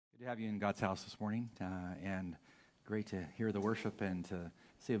To have you in God's house this morning, and great to hear the worship and to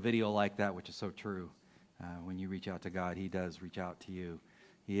see a video like that, which is so true. When you reach out to God, He does reach out to you.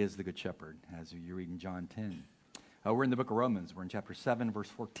 He is the Good Shepherd, as you read in John 10. We're in the book of Romans. We're in chapter 7, verse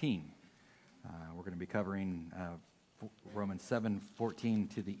 14. We're going to be covering Romans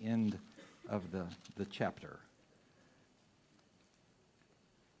 7:14 to the end of the chapter,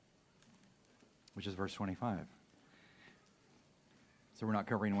 which is verse 25. So we're not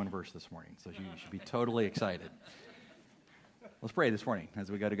covering one verse this morning, so you should be totally excited. Let's pray this morning as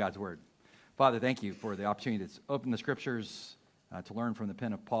we go to God's Word. Father, thank you for the opportunity to open the Scriptures, to learn from the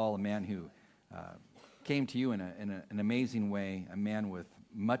pen of Paul, a man who came to you in an amazing way, a man with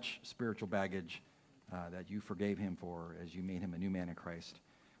much spiritual baggage that you forgave him for as you made him a new man in Christ.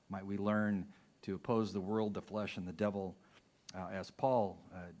 Might we learn to oppose the world, the flesh, and the devil as Paul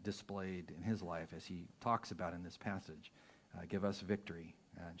displayed in his life, as he talks about in this passage. Give us victory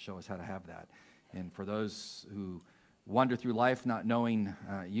and show us how to have that. And for those who wander through life not knowing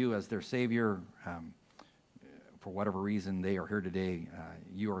you as their Savior, for whatever reason they are here today,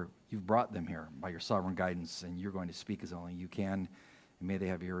 you've brought them here by your sovereign guidance, and you're going to speak as only you can. And may they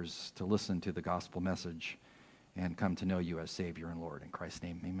have ears to listen to the gospel message and come to know you as Savior and Lord. In Christ's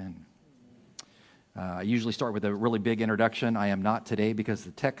name, amen. I usually start with a really big introduction. I am not today because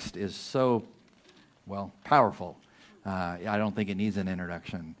the text is so, powerful. I don't think it needs an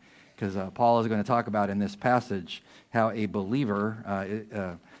introduction, because Paul is going to talk about in this passage how a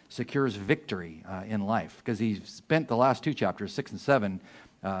believer secures victory in life, because he's spent the last two chapters, 6 and 7,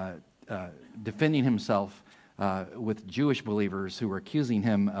 defending himself with Jewish believers who were accusing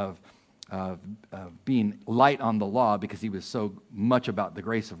him of being light on the law because he was so much about the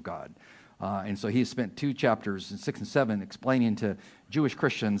grace of God. And so he's spent two chapters, in 6 and 7, explaining to Jewish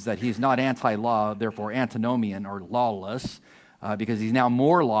Christians that he's not anti-law, therefore antinomian or lawless, because he's now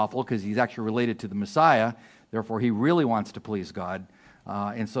more lawful because he's actually related to the Messiah. Therefore, he really wants to please God.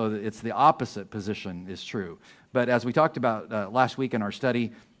 And so it's the opposite position is true. But as we talked about last week in our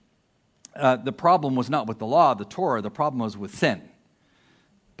study, the problem was not with the law, the Torah. The problem was with sin.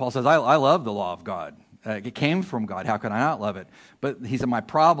 Paul says, I love the law of God. It came from God. How could I not love it? But he said, my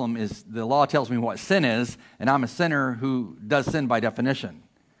problem is the law tells me what sin is, and I'm a sinner who does sin by definition.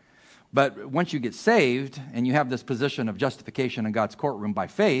 But once you get saved and you have this position of justification in God's courtroom by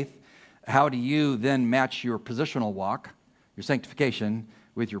faith, how do you then match your positional walk, your sanctification,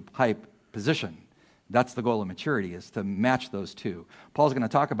 with your high position? That's the goal of maturity, is to match those two. Paul's going to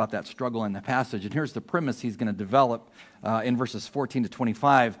talk about that struggle in the passage, and here's the premise he's going to develop in verses 14 to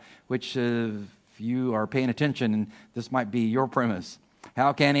 25, which if you are paying attention, and this might be your premise.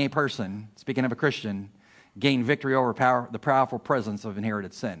 How can a person, speaking of a Christian, gain victory over the powerful presence of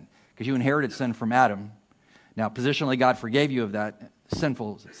inherited sin? Because you inherited sin from Adam. Now, positionally, God forgave you of that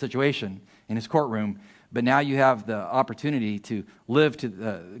sinful situation in His courtroom, but now you have the opportunity to live to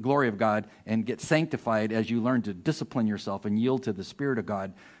the glory of God and get sanctified as you learn to discipline yourself and yield to the Spirit of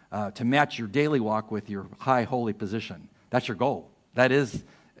God to match your daily walk with your high holy position. That's your goal. That is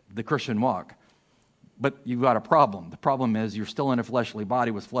the Christian walk. But you've got a problem. The problem is you're still in a fleshly body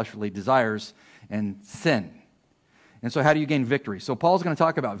with fleshly desires and sin. And so how do you gain victory? So Paul's going to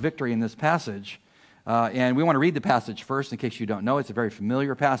talk about victory in this passage. And we want to read the passage first in case you don't know. It's a very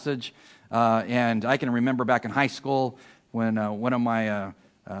familiar passage. And I can remember back in high school when one of my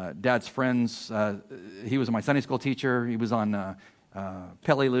dad's friends, he was my Sunday school teacher. He was on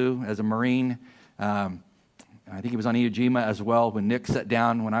Peleliu as a Marine. I think he was on Iwo Jima as well. When Nick sat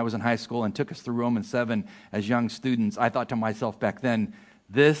down when I was in high school and took us through Romans 7 as young students, I thought to myself back then,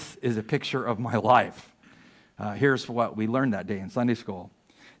 this is a picture of my life. Here's what we learned that day in Sunday school.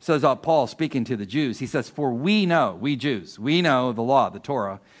 It says Paul speaking to the Jews, he says, for we know, we Jews, we know the law, the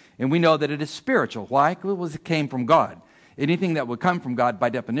Torah, and we know that it is spiritual. Why? Because it came from God. Anything that would come from God by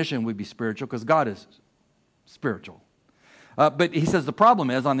definition would be spiritual because God is spiritual. But he says the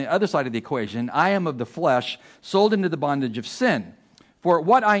problem is, on the other side of the equation, I am of the flesh, sold into the bondage of sin. For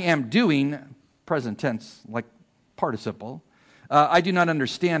what I am doing, present tense, like participle, I do not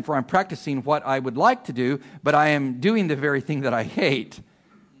understand, for I'm practicing what I would like to do, but I am doing the very thing that I hate.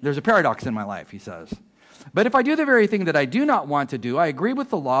 There's a paradox in my life, he says. But if I do the very thing that I do not want to do, I agree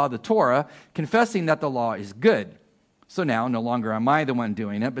with the law, the Torah, confessing that the law is good. So now, no longer am I the one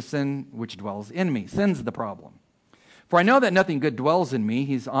doing it, but sin which dwells in me. Sin's the problem. For I know that nothing good dwells in me.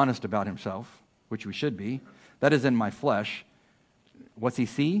 He's honest about himself, which we should be. That is in my flesh. What's he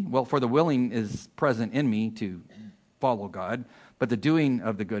see? Well, for the willing is present in me to follow God, but the doing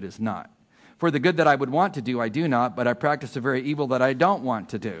of the good is not. For the good that I would want to do, I do not, but I practice the very evil that I don't want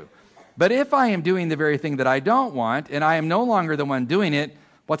to do. But if I am doing the very thing that I don't want, and I am no longer the one doing it,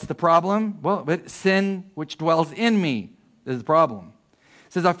 What's the problem? Well, sin which dwells in me is the problem.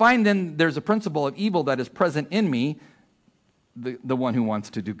 It says, I find then there's a principle of evil that is present in me, the one who wants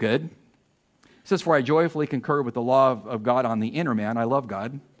to do good. It says, for I joyfully concur with the law of God on the inner man. I love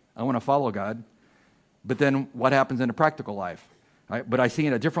God. I want to follow God. But then what happens in a practical life? But I see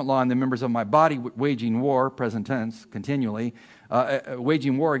in a different law in the members of my body, waging war, present tense, continually,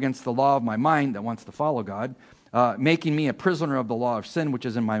 waging war against the law of my mind that wants to follow God, making me a prisoner of the law of sin, which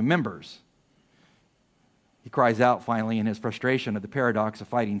is in my members. He cries out finally in his frustration of the paradox of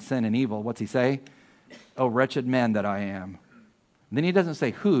fighting sin and evil. What's he say? Oh, wretched man that I am. And then he doesn't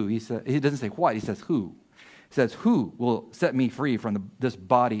say who. He doesn't say what. He says who. He says, who will set me free from this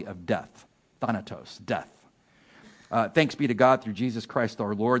body of death? Thanatos, death. Thanks be to God through Jesus Christ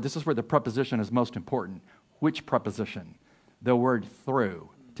our Lord. This is where the preposition is most important. Which preposition? The word through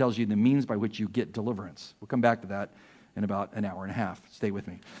tells you the means by which you get deliverance. We'll come back to that in about an hour and a half. Stay with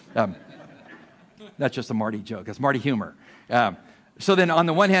me. That's just a Marty joke. It's Marty humor. So then on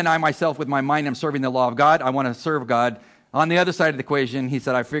the one hand, I myself with my mind am serving the law of God. I want to serve God. On the other side of the equation, he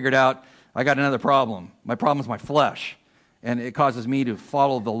said, I figured out I got another problem. My problem is my flesh. And it causes me to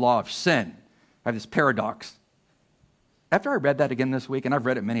follow the law of sin. I have this paradox. After I read that again this week, and I've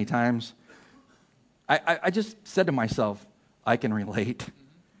read it many times, I just said to myself, I can relate.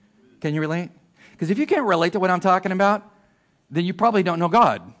 Can you relate? Because if you can't relate to what I'm talking about, then you probably don't know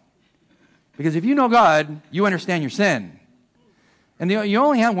God. Because if you know God, you understand your sin. And you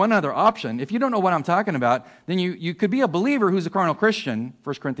only have one other option. If you don't know what I'm talking about, then you could be a believer who's a carnal Christian,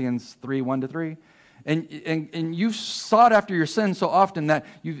 1 Corinthians 3, 1-3, and you've sought after your sin so often that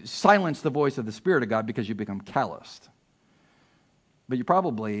you've silenced the voice of the Spirit of God because you become calloused. But you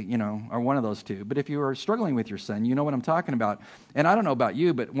probably, are one of those two. But if you are struggling with your sin, you know what I'm talking about. And I don't know about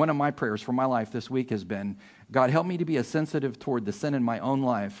you, but one of my prayers for my life this week has been, God, help me to be as sensitive toward the sin in my own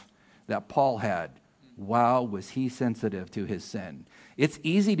life that Paul had. Wow, was he sensitive to his sin. It's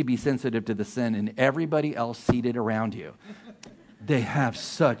easy to be sensitive to the sin in everybody else seated around you. They have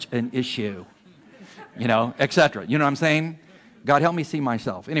such an issue, etc. You know what I'm saying? God, help me see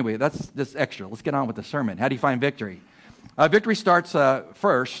myself. Anyway, that's just extra. Let's get on with the sermon. How do you find victory? Victory starts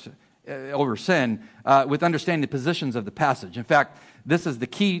first over sin with understanding the positions of the passage. In fact, this is the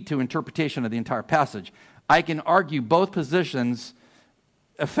key to interpretation of the entire passage. I can argue both positions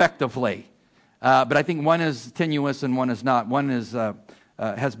effectively, but I think one is tenuous and one is not. One is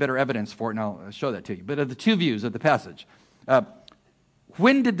has better evidence for it, and I'll show that to you. But of the two views of the passage,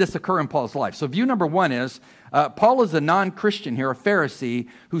 when did this occur in Paul's life? So view number one is, Paul is a non-Christian here, a Pharisee,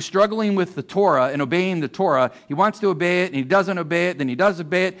 who's struggling with the Torah and obeying the Torah. He wants to obey it, and he doesn't obey it, then he does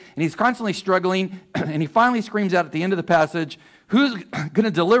obey it, and he's constantly struggling, and he finally screams out at the end of the passage, who's going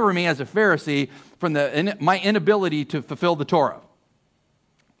to deliver me as a Pharisee from my inability to fulfill the Torah?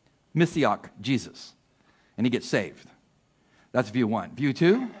 Messiah, Jesus. And he gets saved. That's view one. View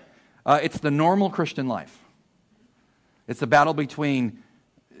two, it's the normal Christian life. It's the battle between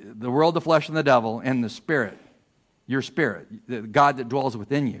the world, the flesh, and the devil, and the spirit, your spirit, the God that dwells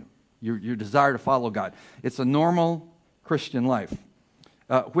within you, your desire to follow God. It's a normal Christian life.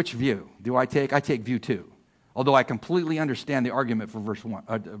 Which view do I take? I take view two, although I completely understand the argument for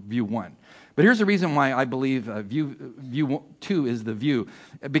view one. But here's the reason why I believe view two is the view.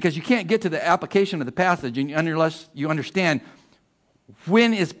 Because you can't get to the application of the passage unless you understand,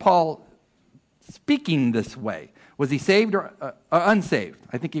 when is Paul speaking this way? Was he saved or unsaved?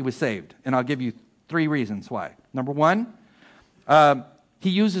 I think he was saved. And I'll give you three reasons why. Number one, he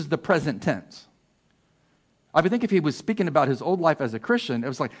uses the present tense. I would think if he was speaking about his old life as a Christian, it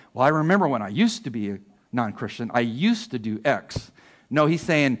was like, well, I remember when I used to be a non-Christian. I used to do X. No, he's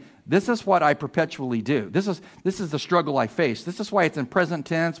saying, this is what I perpetually do. This is the struggle I face. This is why it's in present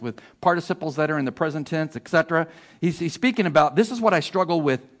tense with participles that are in the present tense, etc. He's speaking about, this is what I struggle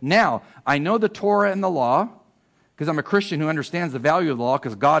with now. I know the Torah and the law, because I'm a Christian who understands the value of the law,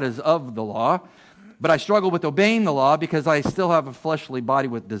 because God is of the law. But I struggle with obeying the law because I still have a fleshly body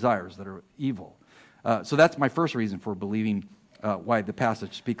with desires that are evil. So that's my first reason for believing why the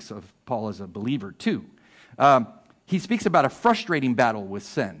passage speaks of Paul as a believer too. He speaks about a frustrating battle with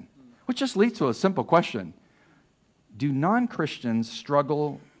sin, which just leads to a simple question. Do non-Christians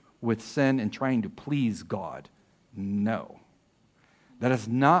struggle with sin and trying to please God? No. That is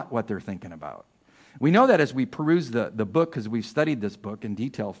not what they're thinking about. We know that as we peruse the book, because we've studied this book in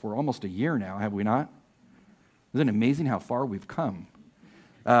detail for almost a year now, have we not? Isn't it amazing how far we've come?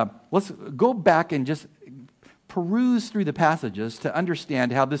 Let's go back and just peruse through the passages to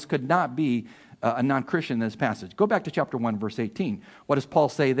understand how this could not be a non-Christian in this passage. Go back to chapter 1, verse 18. What does Paul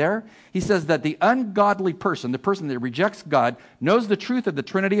say there? He says that the ungodly person, the person that rejects God, knows the truth of the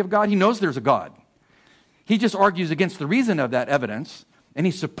Trinity of God. He knows there's a God. He just argues against the reason of that evidence, and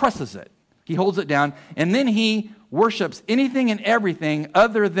he suppresses it. He holds it down, and then he worships anything and everything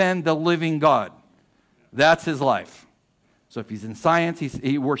other than the living God. That's his life. So if he's in science,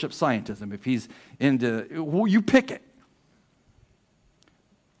 he worships scientism. If he's into, well, you pick it.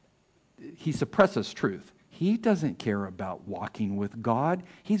 He suppresses truth. He doesn't care about walking with God.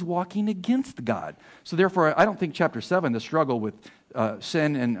 He's walking against God. So therefore, I don't think chapter 7, the struggle with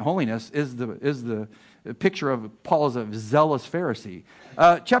sin and holiness, is the picture of Paul as a zealous Pharisee.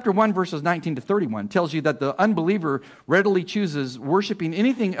 Chapter 1, verses 19 to 31 tells you that the unbeliever readily chooses worshiping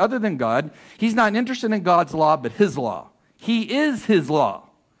anything other than God. He's not interested in God's law, but his law. He is his law.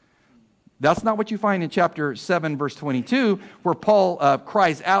 That's not what you find in chapter 7, verse 22, where Paul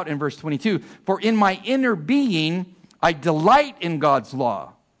cries out in verse 22, "For in my inner being I delight in God's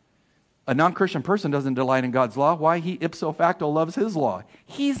law." A non-Christian person doesn't delight in God's law. Why? He ipso facto loves his law.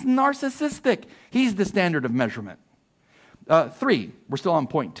 He's narcissistic. He's the standard of measurement. 3, we're still on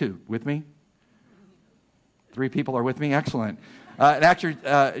point 2. With me? 3 people are with me? Excellent. Actually,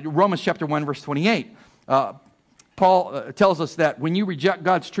 Romans chapter 1, verse 28. Paul tells us that when you reject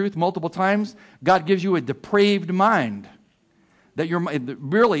God's truth multiple times, God gives you a depraved mind. That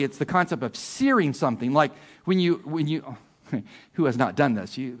really, it's the concept of searing something. Like when you who has not done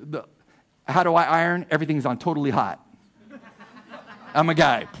this? How do I iron? Everything's on totally hot. I'm a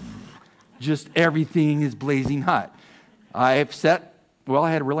guy. Just everything is blazing hot. I had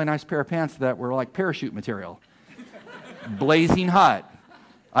a really nice pair of pants that were like parachute material. Blazing hot.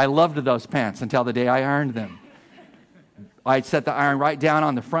 I loved those pants until the day I ironed them. I'd set the iron right down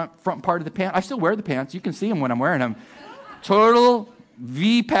on the front part of the pant. I still wear the pants. You can see them when I'm wearing them. Total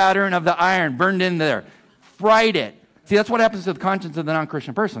V pattern of the iron burned in there. Fried it. See, that's what happens to the conscience of the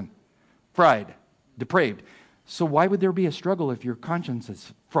non-Christian person. Fried. Depraved. So why would there be a struggle if your conscience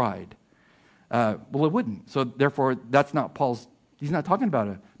is fried? Well, it wouldn't. So therefore, that's not Paul's. He's not talking about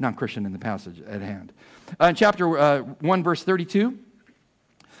a non-Christian in the passage at hand. In chapter 1, verse 32,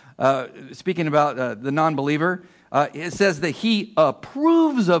 speaking about the non-believer, it says that he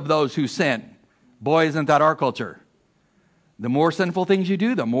approves of those who sin. Boy, isn't that our culture? The more sinful things you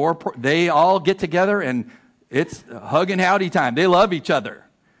do, the more they all get together and it's hug and howdy time. They love each other.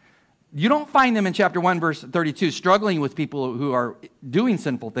 You don't find them in chapter 1, verse 32 struggling with people who are doing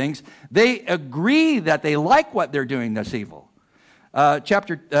sinful things. They agree that they like what they're doing that's evil.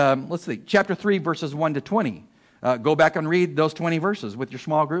 Chapter 3, verses 1 to 20. Go back and read those 20 verses with your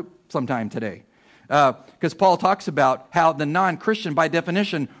small group sometime today. Because Paul talks about how the non-Christian, by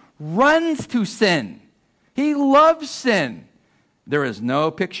definition, runs to sin. He loves sin. There is no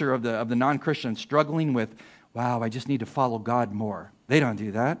picture of the non-Christian struggling with, wow, I just need to follow God more. They don't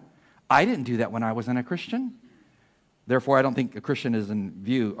do that. I didn't do that when I wasn't a Christian. Therefore, I don't think a Christian is in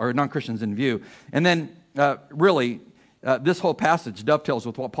view, or a non-Christian's in view. And then, this whole passage dovetails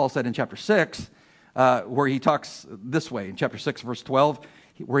with what Paul said in chapter 6, where he talks this way, in chapter 6, verse 12,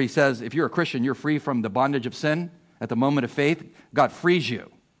 where he says, if you're a Christian, you're free from the bondage of sin. At the moment of faith, God frees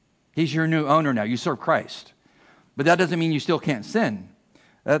you. He's your new owner now. You serve Christ. But that doesn't mean you still can't sin.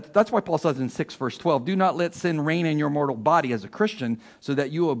 That's why Paul says in 6 verse 12, do not let sin reign in your mortal body as a Christian so that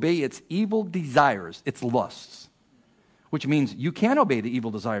you obey its evil desires, its lusts. Which means you can obey the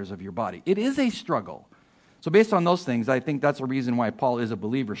evil desires of your body. It is a struggle. So based on those things, I think that's a reason why Paul is a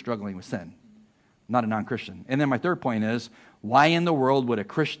believer struggling with sin, not a non-Christian. And then my third point is, why in the world would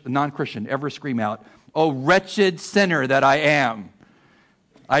a non-Christian ever scream out, oh, wretched sinner that I am.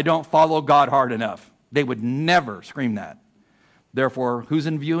 I don't follow God hard enough. They would never scream that. Therefore, who's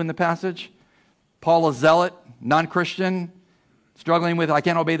in view in the passage? Paul, a zealot, non-Christian, struggling with, I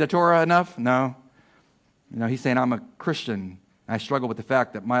can't obey the Torah enough? No. He's saying, I'm a Christian. I struggle with the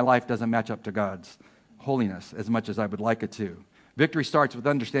fact that my life doesn't match up to God's holiness as much as I would like it to. Victory starts with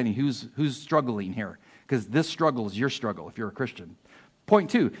understanding who's struggling here, because this struggle is your struggle if you're a Christian. Point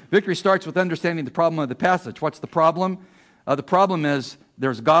 2, victory starts with understanding the problem of the passage. What's the problem? The problem is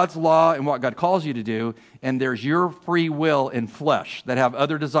there's God's law and what God calls you to do, and there's your free will and flesh that have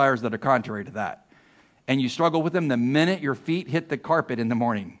other desires that are contrary to that. And you struggle with them the minute your feet hit the carpet in the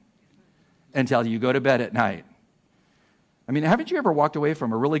morning until you go to bed at night. I mean, haven't you ever walked away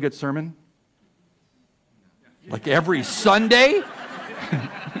from a really good sermon? Like every Sunday? You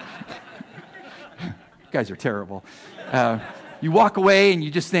guys are terrible. You walk away and you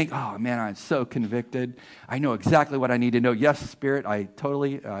just think, oh man, I'm so convicted. I know exactly what I need to know. Yes, Spirit, I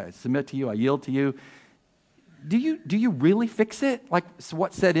totally submit to you. I yield to you. Do you really fix it? Like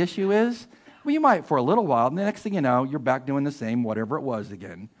what said issue is? Well, you might for a little while, and the next thing you know, you're back doing the same, whatever it was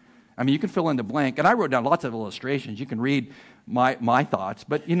again. I mean, you can fill in the blank, and I wrote down lots of illustrations. You can read my thoughts,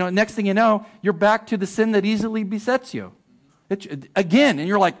 but next thing you know, you're back to the sin that easily besets you. Again, and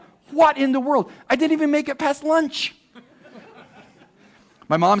you're like, what in the world? I didn't even make it past lunch.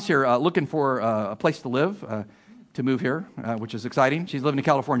 My mom's here looking for a place to live, to move here, which is exciting. She's lived in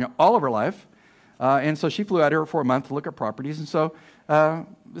California all of her life, and so she flew out here for a month to look at properties, and so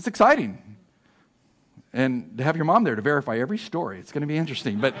it's exciting. And to have your mom there to verify every story, it's going to be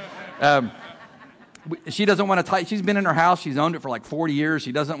interesting. But she doesn't want to tie. She's been in her house. She's owned it for like 40 years.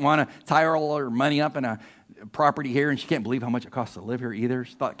 She doesn't want to tie all her money up in a property here, and she can't believe how much it costs to live here either.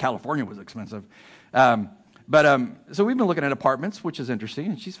 She thought California was expensive. So we've been looking at apartments, which is interesting,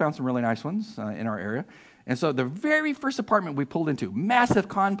 and she's found some really nice ones in our area. And so the very first apartment we pulled into, massive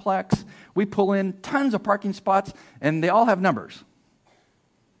complex, we pull in tons of parking spots, and they all have numbers.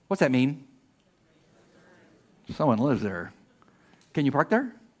 What's that mean? Someone lives there. Can you park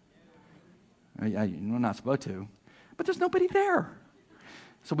there? You're not supposed to. But there's nobody there.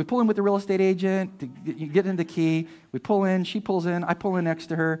 So we pull in with the real estate agent, you get in the key, we pull in, she pulls in, I pull in next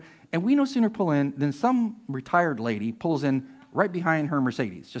to her, and we no sooner pull in than some retired lady pulls in right behind her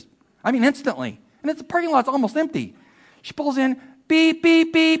Mercedes. Instantly. And the parking lot's almost empty. She pulls in, beep,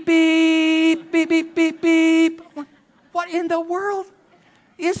 beep, beep, beep, beep, beep, beep, beep. What in the world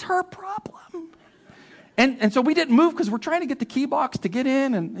is her problem? And so we didn't move because we're trying to get the key box to get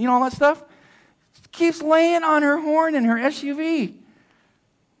in and all that stuff. Keeps laying on her horn in her SUV.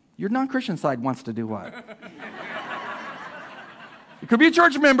 Your non-Christian side wants to do what? It could be a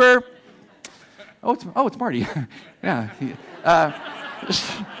church member. It's Marty. Yeah.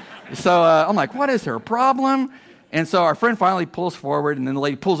 So I'm like, what is her problem? And so our friend finally pulls forward, and then the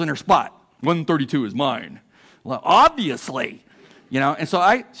lady pulls in her spot. 132 is mine. Well, obviously. And so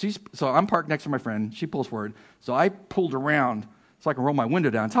I'm parked next to my friend. She pulls forward. So I pulled around so I can roll my window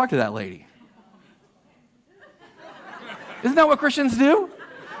down and talk to that lady. Isn't that what Christians do?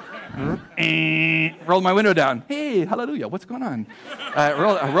 Roll my window down. Hey, hallelujah, what's going on? I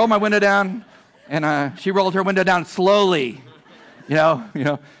rolled my window down, and she rolled her window down slowly.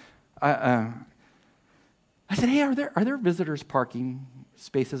 I said, hey, are there visitors parking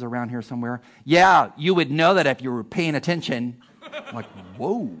spaces around here somewhere? Yeah, you would know that if you were paying attention. I'm like,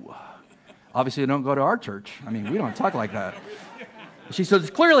 whoa. Obviously, you don't go to our church. We don't talk like that. She said,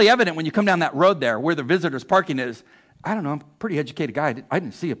 it's clearly evident when you come down that road there where the visitors parking is. I don't know, I'm a pretty educated guy. I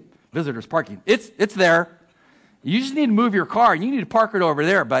didn't see a visitors parking. It's there. You just need to move your car, and you need to park it over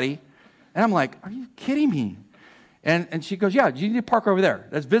there, buddy. And I'm like, are you kidding me? And she goes, yeah, you need to park over there.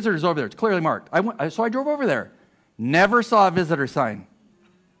 There's visitors over there. It's clearly marked. So I drove over there. Never saw a visitor sign.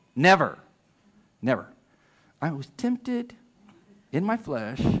 Never. I was tempted in my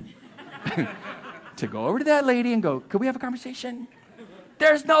flesh to go over to that lady and go, could we have a conversation?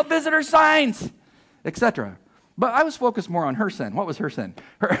 There's no visitor signs, etc. But I was focused more on her sin. What was her sin?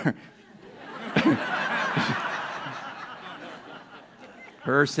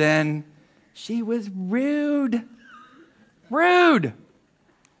 Her sin, she was rude. Rude.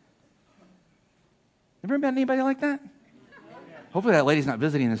 Ever met anybody like that? Hopefully that lady's not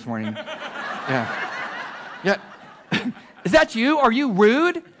visiting this morning. Yeah. Is that you? Are you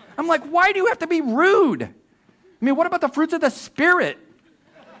rude? I'm like, why do you have to be rude? What about the fruits of the Spirit?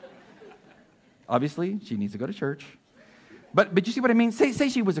 Obviously, she needs to go to church. But you see what I mean? Say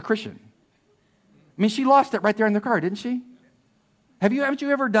she was a Christian. She lost it right there in the car, didn't she? Haven't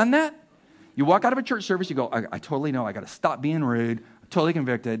you ever done that? You walk out of a church service, you go, I totally know, I got to stop being rude, I'm totally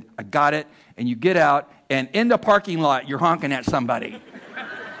convicted, I got it, and you get out, and in the parking lot, you're honking at somebody.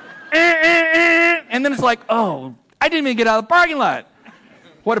 And then it's like, oh, I didn't even get out of the parking lot.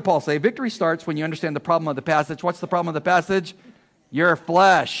 What did Paul say? Victory starts when you understand the problem of the passage. What's the problem of the passage? Your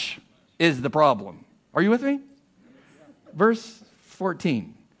flesh is the problem. Are you with me? Verse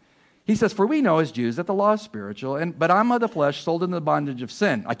 14. He says, for we know as Jews that the law is spiritual, but I'm of the flesh, sold into the bondage of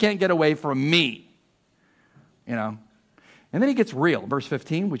sin. I can't get away from me. And then he gets real. Verse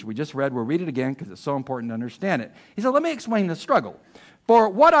 15, which we just read, we'll read it again because it's so important to understand it. He said, let me explain the struggle. For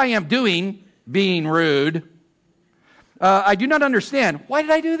what I am doing, being rude, I do not understand. Why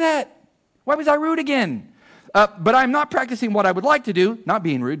did I do that? Why was I rude again? But I'm not practicing what I would like to do, not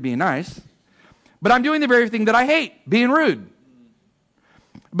being rude, being nice. But I'm doing the very thing that I hate, being rude.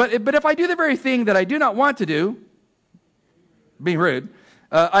 But if I do the very thing that I do not want to do, being rude,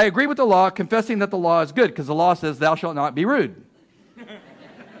 I agree with the law, confessing that the law is good, because the law says, thou shalt not be rude.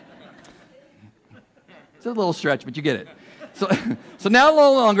 It's a little stretch, but you get it. So now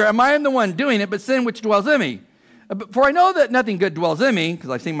no longer am I the one doing it, but sin which dwells in me. For I know that nothing good dwells in me, because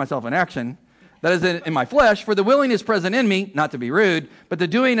I've seen myself in action. that is in my flesh, for the willing is present in me, not to be rude, but the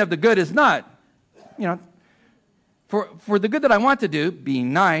doing of the good is not. For the good that I want to do,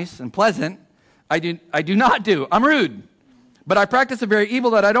 being nice and pleasant, I do not do. I'm rude. But I practice the very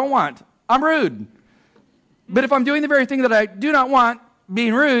evil that I don't want. I'm rude. But if I'm doing the very thing that I do not want,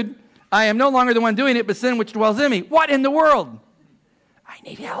 being rude, I am no longer the one doing it, but sin which dwells in me. What in the world? I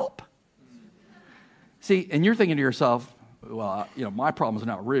need help. See, and you're thinking to yourself, well, my problem is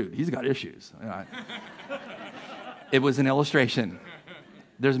not rude. He's got issues. It was an illustration.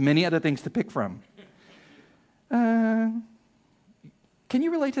 There's many other things to pick from. Can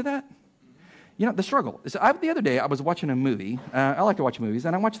you relate to that? The struggle. So the other day, I was watching a movie. I like to watch movies,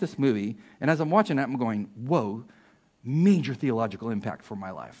 and I watched this movie, and as I'm watching it, I'm going, whoa, major theological impact for my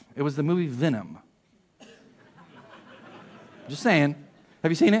life. It was the movie Venom. Just saying.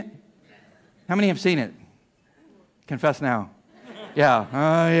 Have you seen it? How many have seen it? Confess now.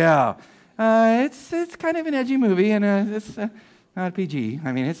 Yeah. It's kind of an edgy movie, and it's not PG.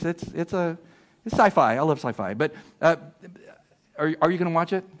 I mean, it's sci-fi. I love sci-fi. But are you going to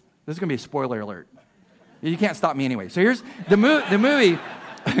watch it? This is going to be a spoiler alert. You can't stop me anyway. So here's the movie.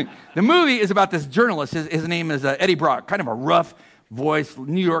 The movie is about this journalist. His name is Eddie Brock. Kind of a rough voice,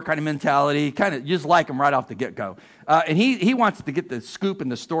 New York kind of mentality. Kind of you just like him right off the get-go. And he wants to get the scoop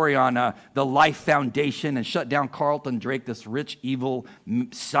and the story on the Life Foundation and shut down Carlton Drake, this rich, evil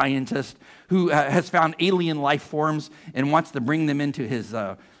scientist who has found alien life forms and wants to bring them into his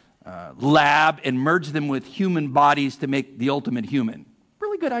lab and merge them with human bodies to make the ultimate human.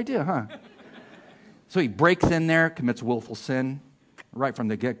 Really good idea, huh? So he breaks in there, commits willful sin right from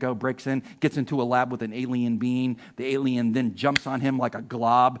the get-go, breaks in, gets into a lab with an alien being. The alien then jumps on him like a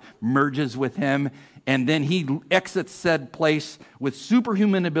glob, merges with him, and then he exits said place with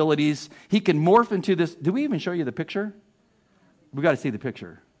superhuman abilities. He can morph into this. Do we even show you the picture? We got to see the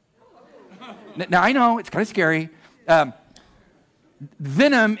picture. Now, I know, it's kind of scary.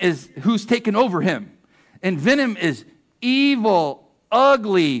 Venom is who's taken over him. And Venom is evil,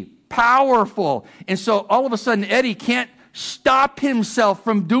 ugly, powerful. And so all of a sudden, Eddie can't stop himself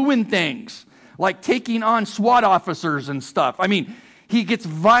from doing things like taking on SWAT officers and stuff. I mean, he gets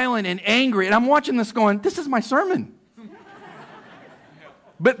violent and angry. And I'm watching this going, this is my sermon.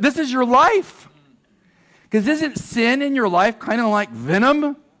 But this is your life. Because isn't sin in your life kind of like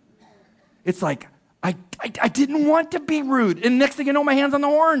venom? It's like, I didn't want to be rude. And next thing you know, my hand's on the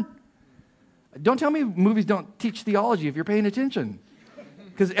horn. Don't tell me movies don't teach theology if you're paying attention.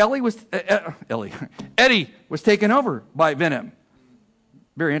 Because Eddie was taken over by venom.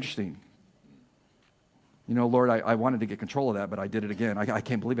 Very interesting. Lord, I wanted to get control of that, but I did it again. I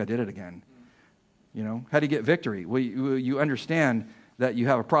can't believe I did it again. How do you get victory? Well, you understand that you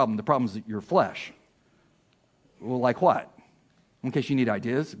have a problem. The problem is your flesh. Well, like what? In case you need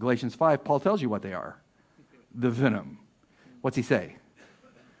ideas, Galatians 5, Paul tells you what they are. The venom. What's he say?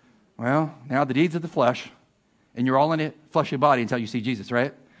 Well, now the deeds of the flesh, and you're all in a fleshly body until you see Jesus,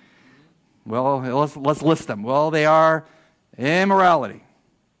 right? Well, let's list them. Well, they are immorality,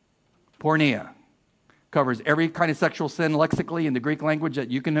 porneia, covers every kind of sexual sin lexically in the Greek language that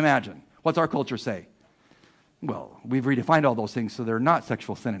you can imagine. What's our culture say? Well, we've redefined all those things so they're not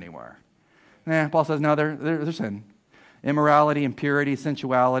sexual sin anymore. Paul says, no, they're sin. Immorality, impurity,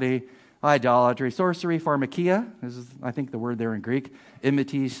 sensuality, idolatry, sorcery, pharmakia. This is, I think, the word there in Greek.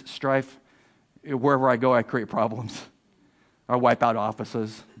 Enmities, strife. Wherever I go, I create problems. I wipe out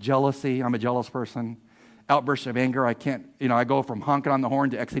offices. Jealousy. I'm a jealous person. Outbursts of anger. I can't, I go from honking on the horn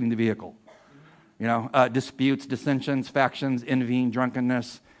to exiting the vehicle. Disputes, dissensions, factions, envying,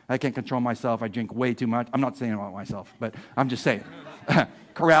 drunkenness. I can't control myself. I drink way too much. I'm not saying about myself, but I'm just saying.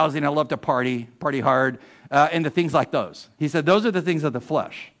 Carousing. I love to party hard, and the things like those. He said those are the things of the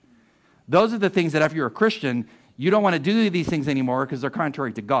flesh. Those are the things that if you're a Christian, you don't want to do these things anymore because they're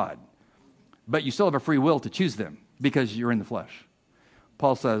contrary to God. But you still have a free will to choose them because you're in the flesh.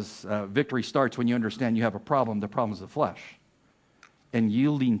 Paul says victory starts when you understand you have a problem. The problem is the flesh. And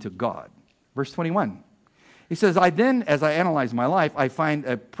yielding to God. Verse 21. He says, as I analyze my life, I find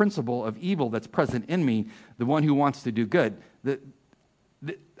a principle of evil that's present in me, the one who wants to do good.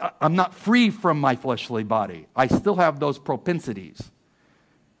 I'm not free from my fleshly body. I still have those propensities.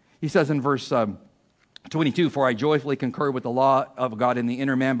 He says in verse 22, for I joyfully concur with the law of God in the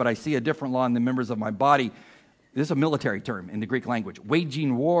inner man, but I see a different law in the members of my body. This is a military term in the Greek language.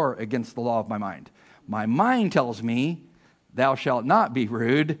 Waging war against the law of my mind. My mind tells me, thou shalt not be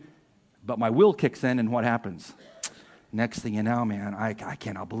rude, but my will kicks in, and what happens? Next thing you know, man, I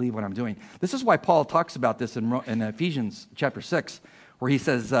cannot believe what I'm doing. This is why Paul talks about this in Ephesians chapter 6, where he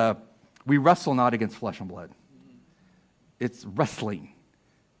says, we wrestle not against flesh and blood. It's wrestling.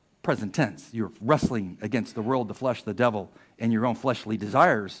 present tense. You're wrestling against the world, the flesh, the devil, and your own fleshly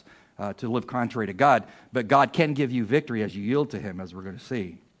desires to live contrary to God. But God can give you victory as you yield to him, as we're going to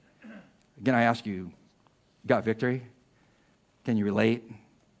see. Again, I ask you, got victory? Can you relate?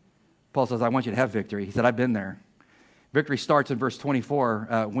 Paul says, I want you to have victory. He said, I've been there. Victory starts in verse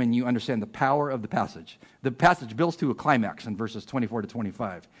 24 when you understand the power of the passage. The passage builds to a climax in verses 24 to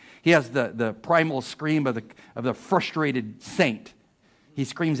 25. He has the primal scream of the frustrated saint. He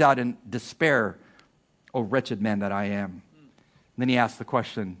screams out in despair, "O wretched man that I am." And then he asks the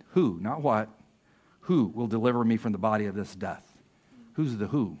question, who, not what, who will deliver me from the body of this death? Who's the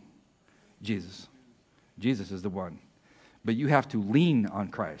who? Jesus. Jesus is the one. But you have to lean on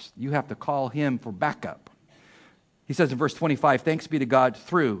Christ. You have to call him for backup. He says in verse 25, thanks be to God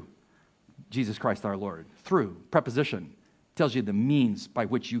through Jesus Christ our Lord. Through, preposition, tells you the means by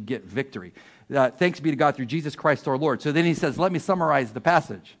which you get victory. Thanks be to God through Jesus Christ our Lord. So then he says, let me summarize the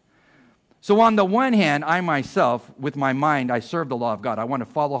passage. So on the one hand, I myself, with my mind, I serve the law of God. I want to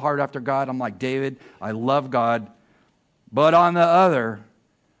follow hard after God. I'm like David. I love God. But on the other,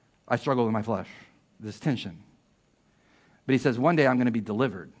 I struggle with my flesh. This tension. But he says, one day I'm going to be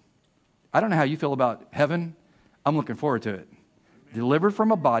delivered. I don't know how you feel about heaven. I'm looking forward to it. Delivered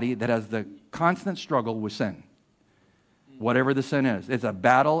from a body that has the constant struggle with sin. Whatever the sin is. It's a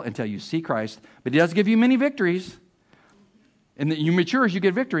battle until you see Christ. But he does give you many victories. And you mature as you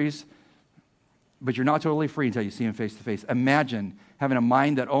get victories. But you're not totally free until you see him face to face. Imagine having a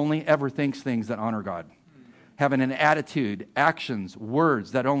mind that only ever thinks things that honor God. Having an attitude, actions,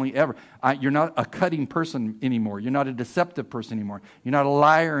 words that only ever... you're not a cutting person anymore. You're not a deceptive person anymore. You're not a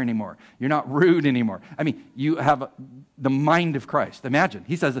liar anymore. You're not rude anymore. I mean, you have the mind of Christ. Imagine.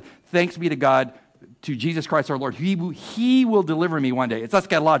 He says, thanks be to God, to Jesus Christ our Lord. He will deliver me one day. It's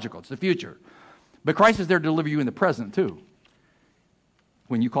eschatological. It's the future. But Christ is there to deliver you in the present too.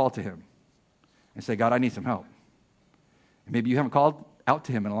 When you call to him and say, God, I need some help. And maybe you haven't called out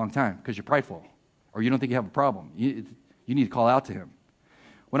to him in a long time because you're prideful. Or you don't think you have a problem. You need to call out to him.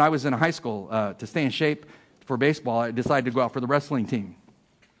 When I was in high school, to stay in shape for baseball, I decided to go out for the wrestling team.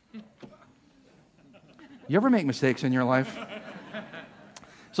 You ever make mistakes in your life?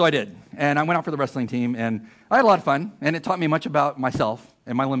 So I did. And I went out for the wrestling team, and I had a lot of fun, and it taught me much about myself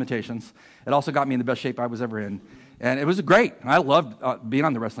and my limitations. It also got me in the best shape I was ever in. And it was great. I loved being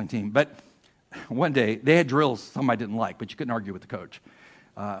on the wrestling team. But one day, they had drills some I didn't like, but you couldn't argue with the coach.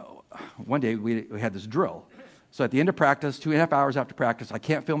 One day we had this drill. So at the end of practice, 2.5 hours after practice, I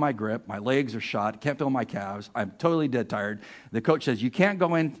can't feel my grip. My legs are shot. Can't feel my calves. I'm totally dead tired. The coach says, you can't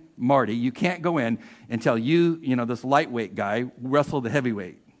go in, Marty. You can't go in until this lightweight guy wrestle the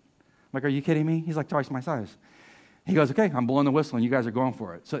heavyweight. I'm like, are you kidding me? He's like twice my size. He goes, okay, I'm blowing the whistle and you guys are going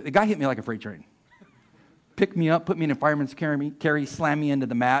for it. So the guy hit me like a freight train. Picked me up, put me in a fireman's carry, slammed me into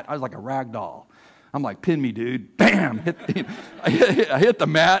the mat. I was like a rag doll. I'm like, pin me, dude. Bam! I hit the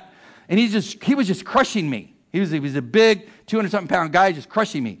mat. And he was just crushing me. He was a big 200-something pound guy just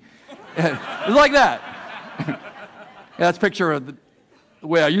crushing me. It was like that. Yeah, that's a picture of the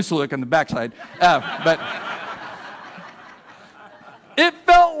way I used to look on the backside. But it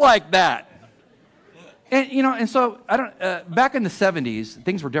felt like that. And so I don't. Back in the 70s,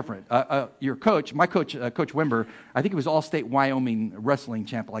 things were different. Your coach, my coach, Coach Wimber, I think he was all-state Wyoming wrestling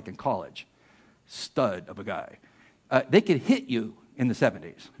champ, like in college. Stud of a guy. They could hit you in the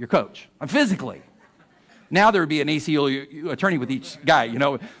 70s, your coach, physically. Now there would be an ACLU attorney with each guy,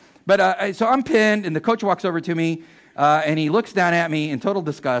 But so I'm pinned, and the coach walks over to me, and he looks down at me in total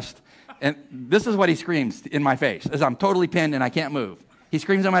disgust, and this is what he screams in my face, as I'm totally pinned and I can't move. He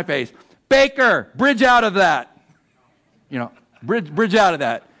screams in my face, Baker, bridge out of that. Bridge out of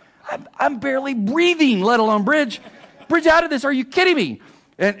that. I'm barely breathing, let alone bridge. Bridge out of this, are you kidding me?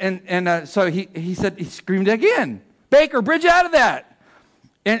 And so he screamed again, Baker, bridge out of that.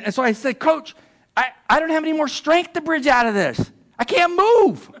 And so I said, Coach, I don't have any more strength to bridge out of this. I can't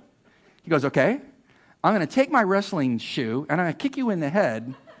move. He goes, okay, I'm going to take my wrestling shoe and I'm going to kick you in the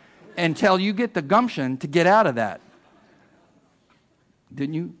head until you get the gumption to get out of that.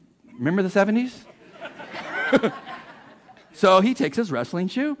 Didn't you remember the 70s? So he takes his wrestling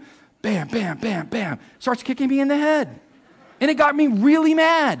shoe, bam, bam, bam, bam, starts kicking me in the head. And it got me really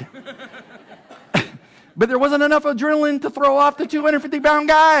mad. But there wasn't enough adrenaline to throw off the 250-pound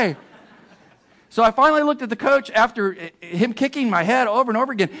guy. So I finally looked at the coach after him kicking my head over and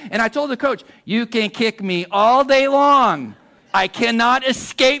over again, and I told the coach, you can kick me all day long. I cannot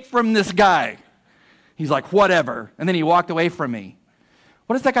escape from this guy. He's like, whatever. And then he walked away from me.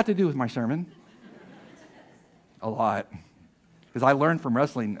 What does that got to do with my sermon? A lot. Because I learned from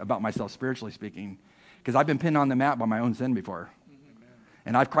wrestling about myself, spiritually speaking, because I've been pinned on the mat by my own sin before.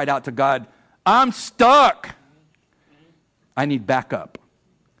 And I've cried out to God, I'm stuck. I need backup.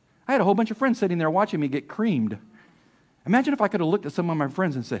 I had a whole bunch of friends sitting there watching me get creamed. Imagine if I could have looked at some of my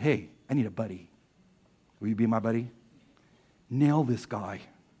friends and said, hey, I need a buddy. Will you be my buddy? Nail this guy.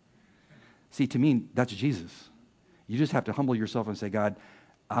 See, to me, that's Jesus. You just have to humble yourself and say, God,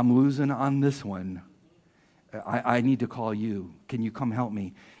 I'm losing on this one. I need to call you. Can you come help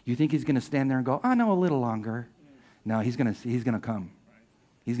me? You think he's going to stand there and go, I know a little longer. No, he's going to come.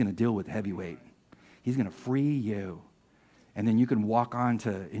 He's going to deal with heavyweight. He's going to free you. And then you can walk on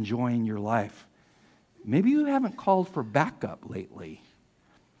to enjoying your life. Maybe you haven't called for backup lately.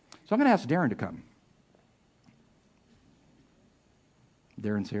 So I'm going to ask Darren to come.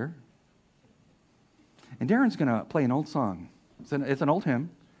 Darren's here. And Darren's going to play an old song. It's an old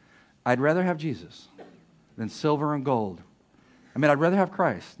hymn. I'd rather have Jesus than silver and gold. I mean, I'd rather have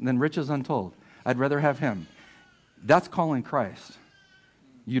Christ than riches untold. I'd rather have him. That's calling Christ.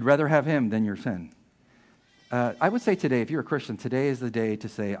 You'd rather have him than your sin. I would say today, if you're a Christian, today is the day to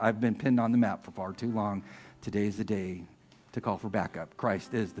say, I've been pinned on the map for far too long. Today is the day to call for backup.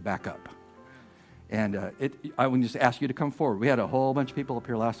 Christ is the backup. And I would just ask you to come forward. We had a whole bunch of people up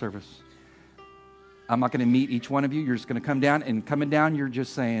here last service. I'm not going to meet each one of you. You're just going to come down, and coming down, you're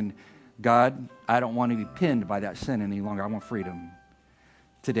just saying, God, I don't want to be pinned by that sin any longer. I want freedom.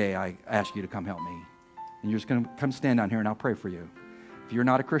 Today, I ask you to come help me. And you're just going to come stand down here, and I'll pray for you. If you're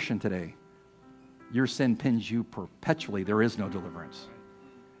not a Christian today, your sin pins you perpetually. There is no deliverance.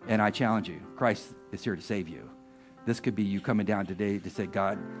 And I challenge you, Christ is here to save you. This could be you coming down today to say,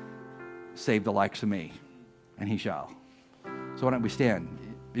 God, save the likes of me, and he shall. So why don't we stand?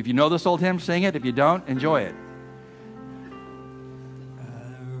 If you know this old hymn, sing it. If you don't, enjoy it.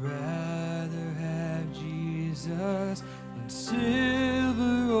 I'd rather have Jesus than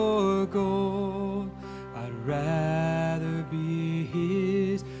silver or gold. I'd rather be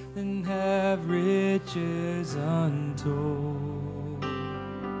his than have riches untold.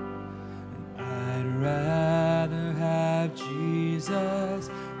 And I'd rather have Jesus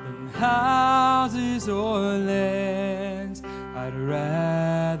than houses or lands. I'd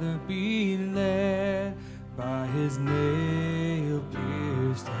rather be led by his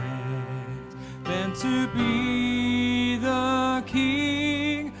nail-pierced hands than to be the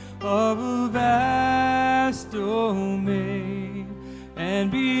king of a vast domain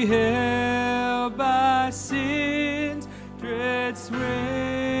and be held by sin's dread sway.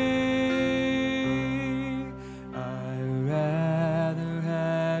 I'd rather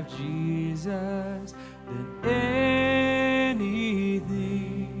have Jesus than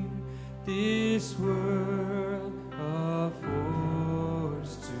anything this world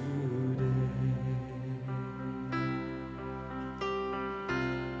affords today.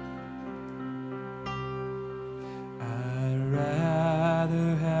 I'd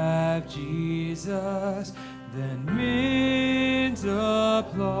rather have Jesus than men's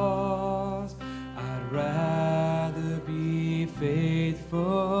applause. I'd rather be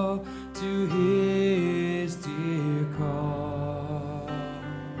faithful to his dear cause.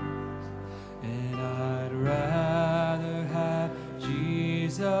 And I'd rather have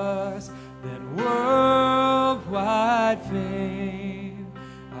Jesus than worldwide fame.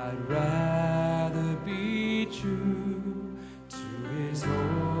 I'd rather be true to his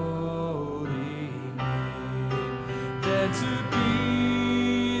holy name than to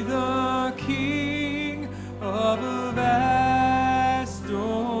be the king of a vast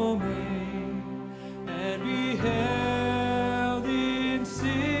domain and be held in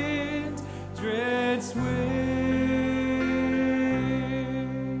sin's dread sway.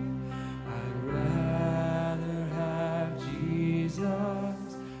 I'd rather have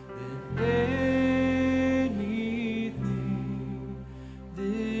Jesus than anything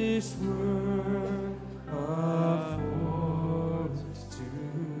this world affords today.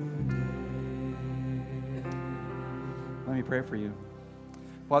 Let me pray for you.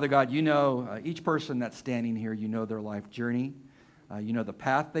 Father God, you know each person that's standing here. You know their life journey. You know the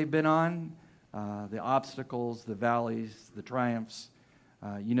path they've been on, the obstacles, the valleys, the triumphs.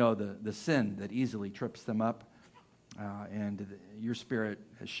 You know the sin that easily trips them up. And your Spirit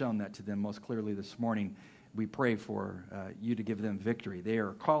has shown that to them most clearly this morning. We pray for you to give them victory. They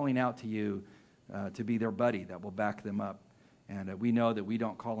are calling out to you to be their buddy that will back them up. And we know that we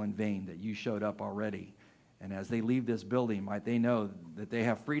don't call in vain, that you showed up already. And as they leave this building, might they know that they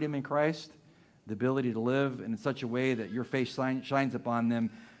have freedom in Christ, the ability to live in such a way that your face shines upon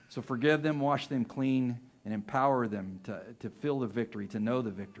them. So forgive them, wash them clean, and empower them to feel the victory, to know the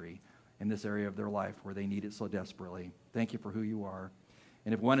victory in this area of their life where they need it so desperately. Thank you for who you are.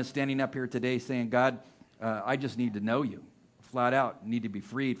 And if one is standing up here today saying, God, I just need to know you. flat out need to be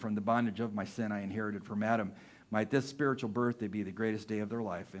freed from the bondage of my sin I inherited from Adam. Might this spiritual birthday be the greatest day of their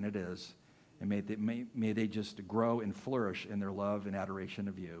life, and it is. And may they just grow and flourish in their love and adoration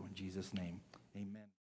of you. In Jesus' name, amen.